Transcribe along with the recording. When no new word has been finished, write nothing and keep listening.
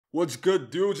What's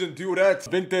good, dudes and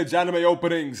dudettes? Vintage anime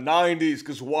openings, 90s,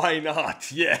 cause why not?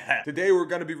 Yeah! Today we're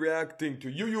gonna be reacting to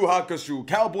YU Hakashu,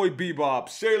 Cowboy Bebop,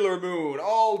 Sailor Moon,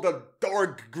 all the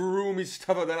dark, groomy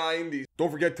stuff of the 90s. Don't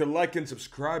forget to like and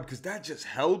subscribe, cause that just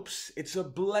helps. It's a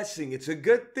blessing, it's a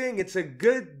good thing, it's a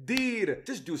good deed.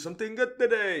 Just do something good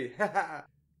today. Haha.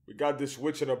 We got this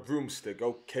witch and a broomstick,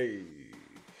 okay.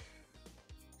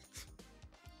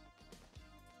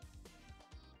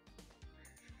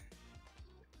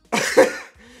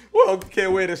 Well, okay,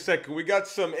 wait a second. We got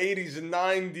some 80s and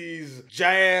 90s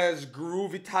jazz,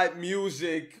 groovy type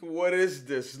music. What is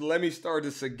this? Let me start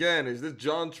this again. Is this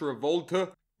John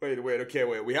Travolta? Wait.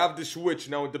 We have this witch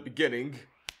now at the beginning.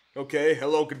 Okay,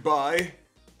 hello, goodbye.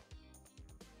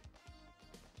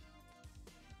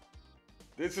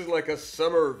 This is like a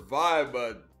summer vibe,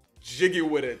 but jiggy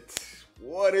with it.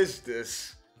 What is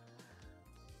this?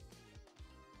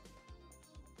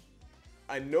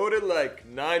 I noted like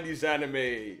 90s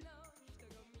anime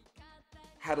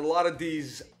had a lot of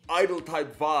these idol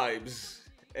type vibes,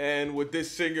 and with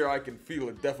this singer I can feel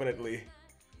it definitely.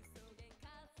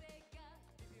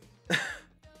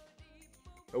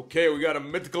 Okay, we got a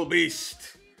mythical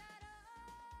beast.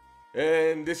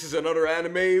 And this is another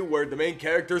anime where the main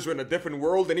characters were in a different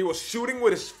world and he was shooting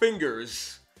with his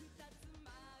fingers.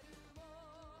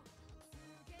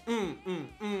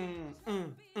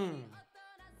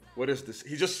 What is this?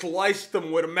 He just sliced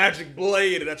them with a magic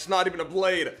blade. That's not even a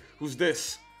blade. Who's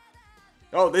this?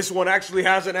 Oh, this one actually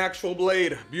has an actual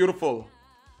blade. Beautiful.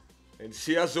 And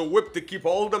she has a whip to keep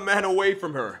all the men away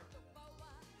from her.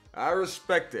 I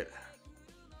respect it.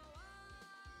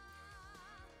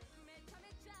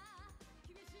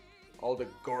 All the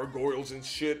gargoyles and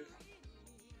shit.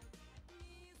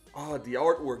 Oh, the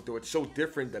artwork though, it's so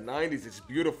different. The 90s, it's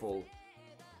beautiful.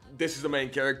 This is the main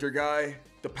character guy.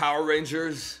 The Power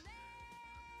Rangers.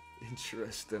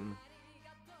 Interesting.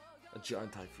 A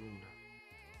giant typhoon.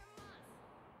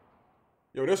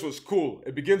 Yo, this was cool.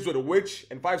 It begins with a witch,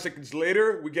 and 5 seconds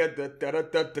later, we get the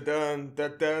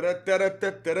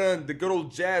the good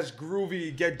old jazz,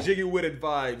 groovy, get jiggy with it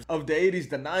vibes of the 80s,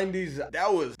 the 90s.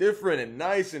 That was different and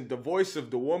nice, and the voice of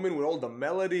the woman with all the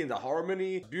melody and the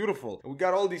harmony, beautiful. And we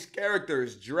got all these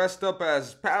characters dressed up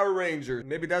as Power Rangers.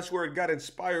 Maybe that's where it got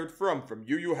inspired from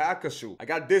YU Hakashu. I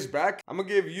got this back. I'm gonna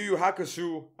give YU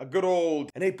Hakashu a good old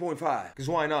an 8.5, because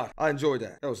why not? I enjoyed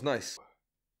that. That was nice.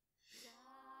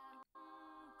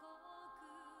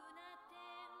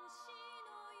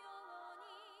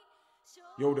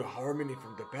 Yo, the harmony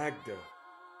from the back, the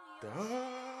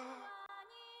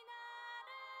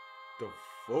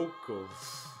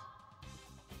vocals.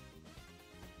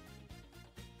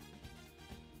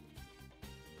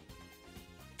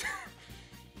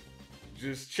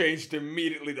 Just changed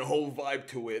immediately the whole vibe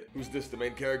to it. Who's this, the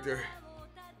main character?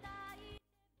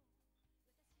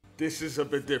 This is a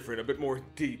bit different, a bit more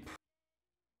deep.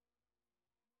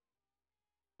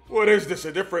 What is this,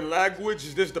 a different language?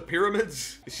 Is this the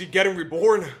pyramids? Is she getting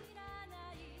reborn?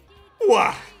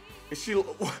 What? Is she...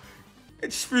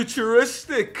 It's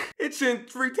futuristic. It's in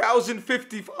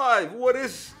 3055. What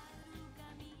is...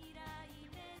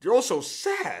 They're also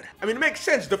sad. I mean, it makes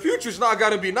sense. The future's not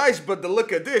gonna be nice, but the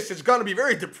look at this, it's gonna be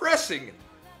very depressing.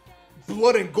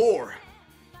 Blood and gore.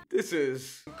 This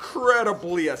is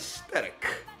incredibly aesthetic.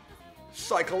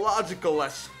 Psychological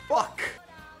as fuck.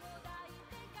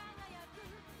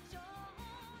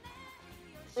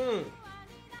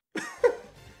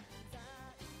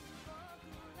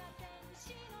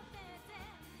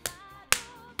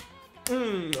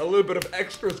 A little bit of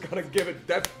extra is gonna give it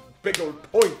that bigger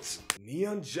points.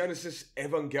 Neon Genesis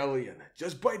Evangelion,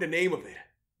 just by the name of it.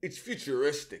 It's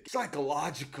futuristic,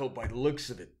 psychological by the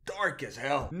looks of it, dark as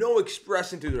hell. No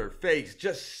expression to their face,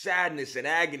 just sadness and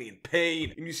agony and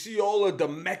pain. And you see all of the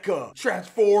mecha,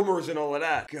 transformers and all of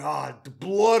that. God, the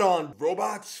blood on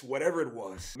robots, whatever it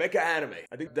was. Mecha anime,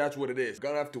 I think that's what it is.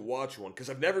 Gonna have to watch one,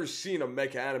 because I've never seen a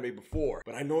mecha anime before.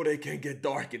 But I know they can get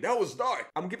dark, and that was dark.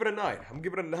 I'm giving it a 9. I'm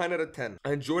giving it a 9 out of 10.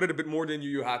 I enjoyed it a bit more than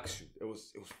YU Hakashu. It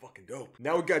was fucking dope.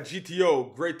 Now we got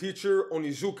GTO, Great Teacher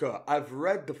Onizuka. I've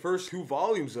read the first 2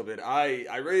 volumes of it.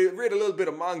 I read a little bit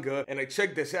of manga and I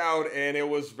checked this out and it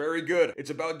was very good. It's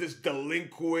about this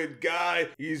delinquent guy.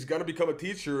 He's gonna become a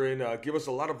teacher and give us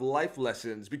a lot of life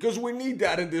lessons because we need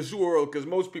that in this world because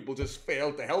most people just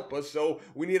fail to help us. So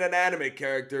we need an anime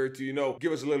character to, you know,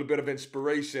 give us a little bit of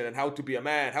inspiration on how to be a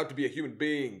man, how to be a human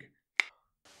being.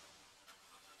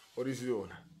 What is he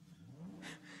doing?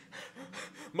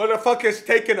 Motherfucker's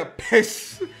taking a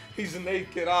piss. He's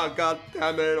naked. Oh, god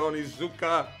damn it,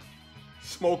 Onizuka.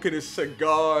 Smoking his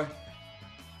cigar.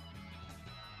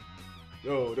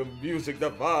 Yo, the music,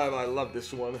 the vibe, I love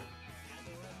this one.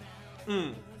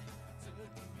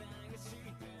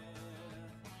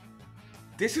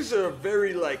 This is a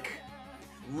very, like,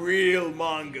 real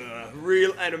manga,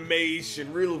 real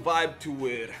animation, real vibe to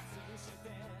it.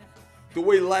 The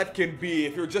way life can be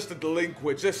if you're just a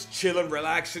delinquent, just chilling,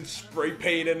 relaxing, spray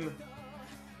painting.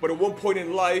 But at one point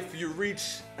in life, you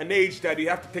reach an age that you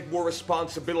have to take more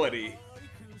responsibility.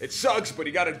 It sucks, but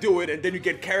you gotta do it, and then you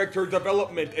get character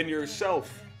development in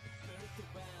yourself.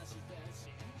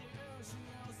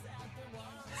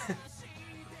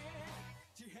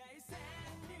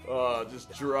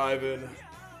 Just driving.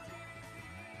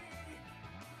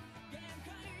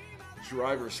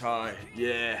 Driver's high,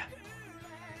 yeah.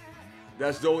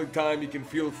 That's the only time you can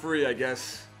feel free, I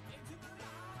guess.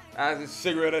 Has a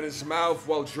cigarette in his mouth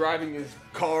while driving his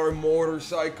car,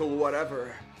 motorcycle,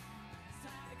 whatever.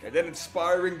 And then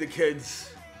inspiring the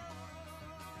kids.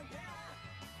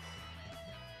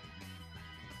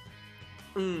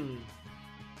 Yo,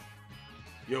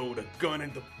 the gun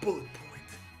and the bullet point.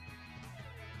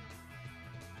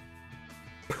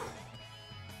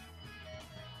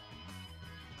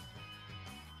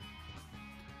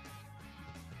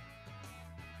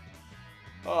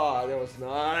 Ah, that was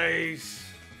nice.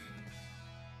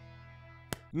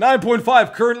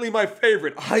 9.5, currently my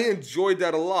favorite. I enjoyed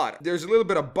that a lot. There's a little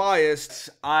bit of bias.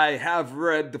 I have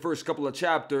read the first couple of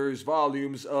chapters,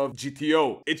 volumes of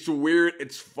GTO. It's weird,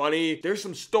 it's funny. There's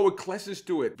some stoic lessons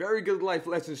to it. Very good life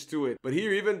lessons to it. But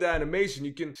here, even the animation,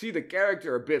 you can see the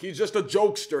character a bit. He's just a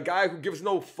jokester, a guy who gives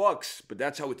no fucks. But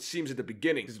that's how it seems at the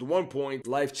beginning. Because at one point,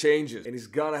 life changes. And he's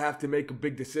gonna have to make a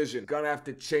big decision. Gonna have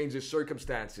to change his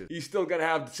circumstances. He's still gonna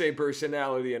have the same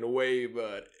personality in a way,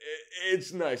 but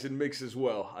it's nice. It mixes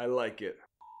well. I like it.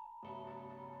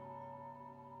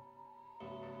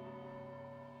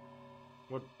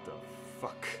 What the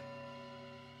fuck?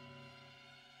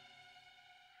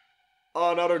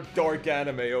 Oh, another dark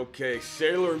anime, okay.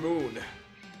 Sailor Moon.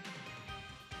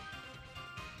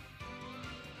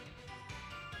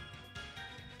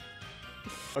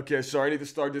 Okay, sorry, I need to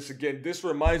start this again. This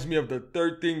reminds me of the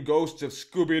 13 Ghosts of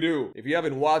Scooby-Doo. If you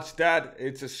haven't watched that,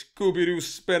 it's a Scooby-Doo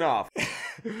spin-off.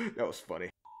 That was funny.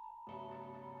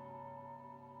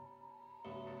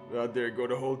 Out there go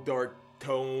the whole dark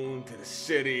tone to the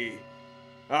city.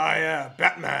 Ah yeah,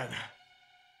 Batman.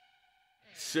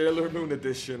 Sailor Moon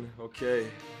edition, okay.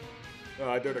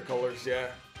 They're the colors, yeah.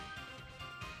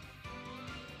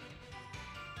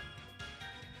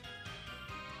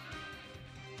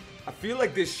 I feel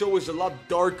like this show is a lot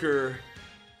darker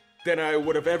than I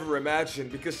would have ever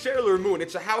imagined, because Sailor Moon,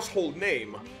 it's a household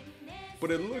name.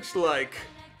 But it looks like,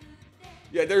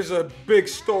 yeah, there's a big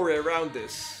story around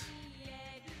this.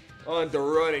 On the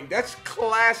running. That's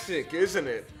classic, isn't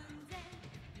it?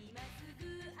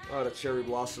 Oh, the cherry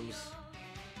blossoms.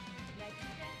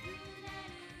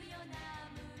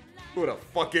 Who the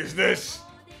fuck is this?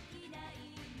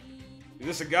 Is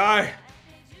this a guy?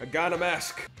 A guy in a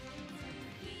mask.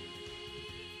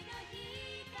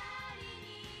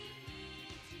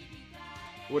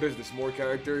 What is this? More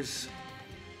characters?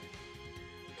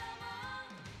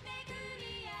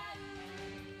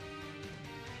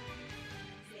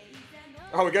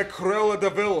 Oh, we got Cruella de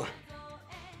Vil.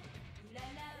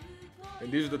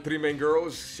 And these are the three main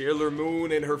girls, Sailor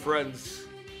Moon and her friends.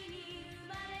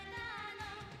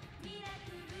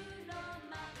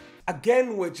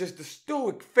 Again, with just the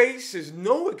stoic faces,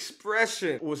 no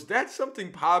expression. Was that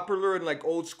something popular in like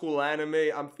old school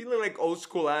anime? I'm feeling like old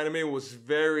school anime was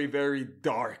very, very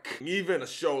dark. Even a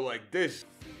show like this.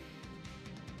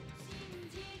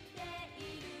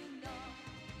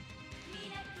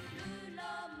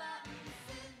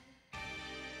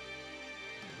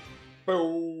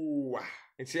 Oh,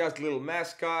 and she has the little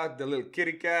mascot, the little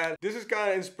kitty cat. This is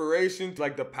kind of inspiration to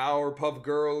like the Powerpuff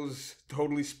Girls,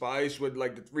 Totally Spice, with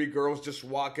like the three girls just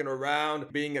walking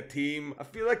around, being a team. I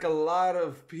feel like a lot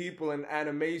of people in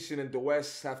animation in the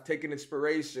West have taken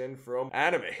inspiration from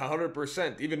anime,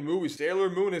 100%. Even movies. Sailor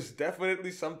Moon is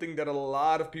definitely something that a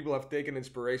lot of people have taken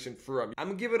inspiration from.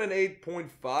 I'm giving it an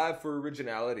 8.5 for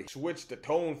originality. Switch the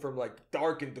tone from like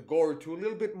dark and the gore to a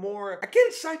little bit more,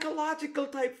 again, psychological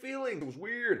type feeling. It was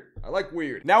weird. I like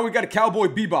weird. Now we got Cowboy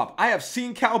Bebop. I have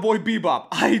seen Cowboy Bebop.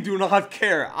 I do not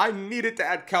care. I needed to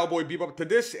add Cowboy Bebop to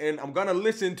this, and I'm gonna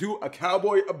listen to a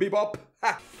Cowboy Bebop.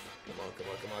 Ha.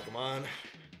 Come on.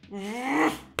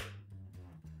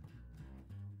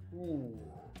 Ooh.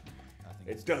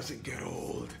 It doesn't get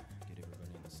old.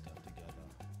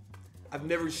 I've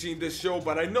never seen this show,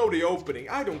 but I know the opening.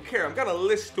 I don't care. I'm gonna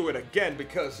listen to it again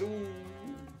because, ooh.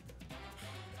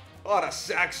 Oh, the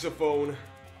saxophone.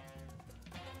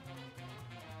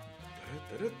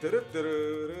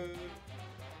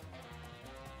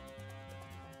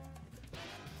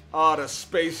 Ah, the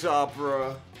space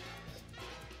opera.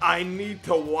 I need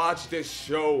to watch this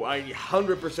show. I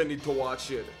 100% need to watch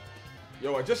it.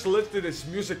 Yo, I just listened to this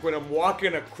music when I'm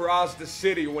walking across the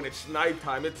city when it's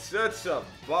nighttime. It's such a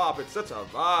bop. It's such a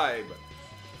vibe.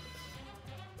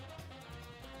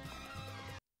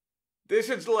 This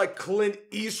is like Clint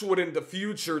Eastwood in the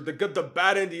future, the Good, the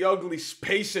Bad, and the Ugly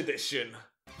Space Edition.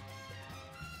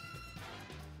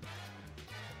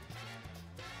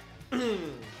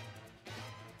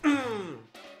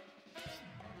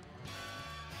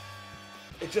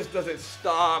 It just doesn't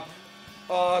stop.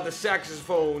 The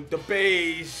saxophone, the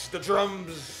bass, the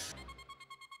drums.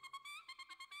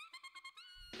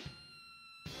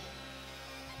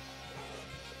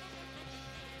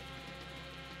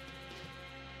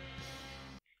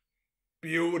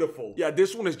 Beautiful. Yeah,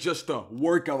 this one is just a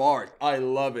work of art. I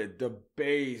love it. The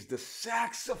bass, the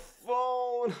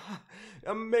saxophone.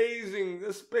 Amazing.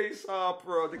 The space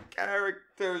opera, the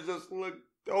characters just look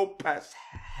dope as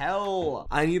hell.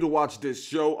 I need to watch this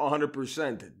show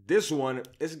 100%. This one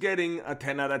is getting a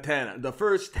 10 out of 10. The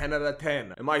first 10 out of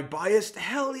 10. Am I biased?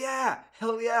 Hell yeah.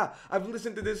 Hell yeah. I've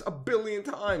listened to this a billion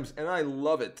times and I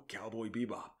love it. Cowboy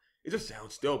Bebop. It just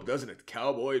sounds dope, doesn't it?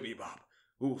 Cowboy Bebop.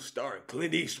 Ooh, starring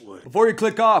Clint Eastwood. Before you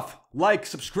click off, like,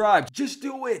 subscribe, just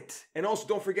do it. And also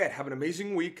don't forget, have an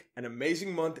amazing week, an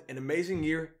amazing month, an amazing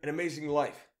year, an amazing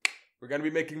life. We're gonna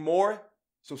be making more,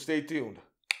 so stay tuned.